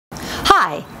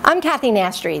Hi, I'm Kathy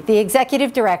Nastri, the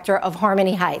Executive Director of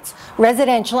Harmony Heights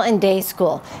Residential and Day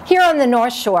School here on the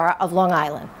North Shore of Long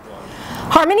Island.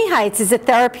 Harmony Heights is a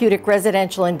therapeutic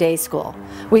residential and day school.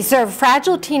 We serve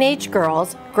fragile teenage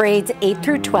girls, grades 8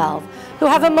 through 12, who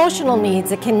have emotional needs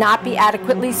that cannot be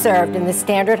adequately served in the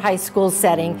standard high school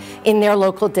setting in their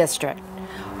local district.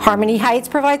 Harmony Heights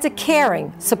provides a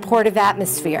caring, supportive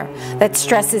atmosphere that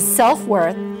stresses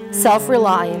self-worth,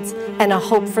 self-reliance, and a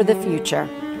hope for the future.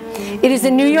 It is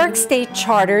a New York State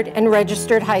chartered and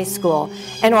registered high school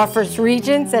and offers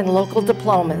regents and local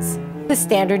diplomas, the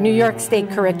standard New York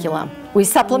State curriculum. We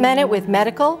supplement it with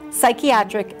medical,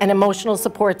 psychiatric, and emotional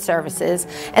support services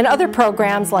and other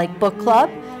programs like book club,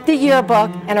 the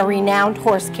yearbook, and a renowned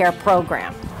horse care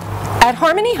program. At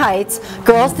Harmony Heights,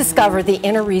 girls discover the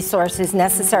inner resources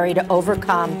necessary to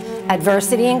overcome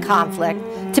adversity and conflict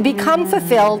to become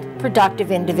fulfilled,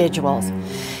 productive individuals.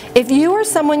 If you or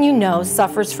someone you know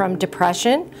suffers from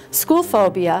depression, school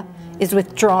phobia, is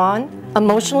withdrawn,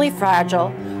 emotionally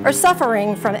fragile, or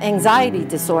suffering from anxiety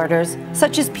disorders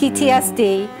such as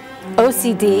PTSD,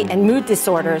 OCD, and mood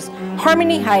disorders,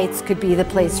 Harmony Heights could be the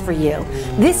place for you.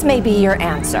 This may be your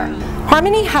answer.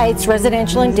 Harmony Heights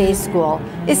Residential and Day School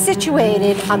is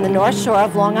situated on the North Shore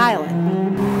of Long Island.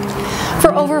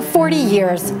 For over 40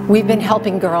 years, we've been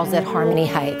helping girls at Harmony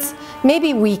Heights.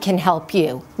 Maybe we can help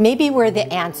you. Maybe we're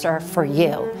the answer for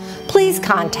you. Please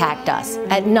contact us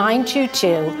at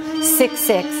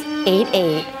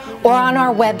 922-6688 or on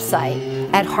our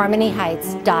website at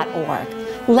harmonyheights.org.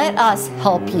 Let us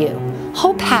help you.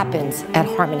 Hope happens at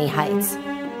Harmony Heights.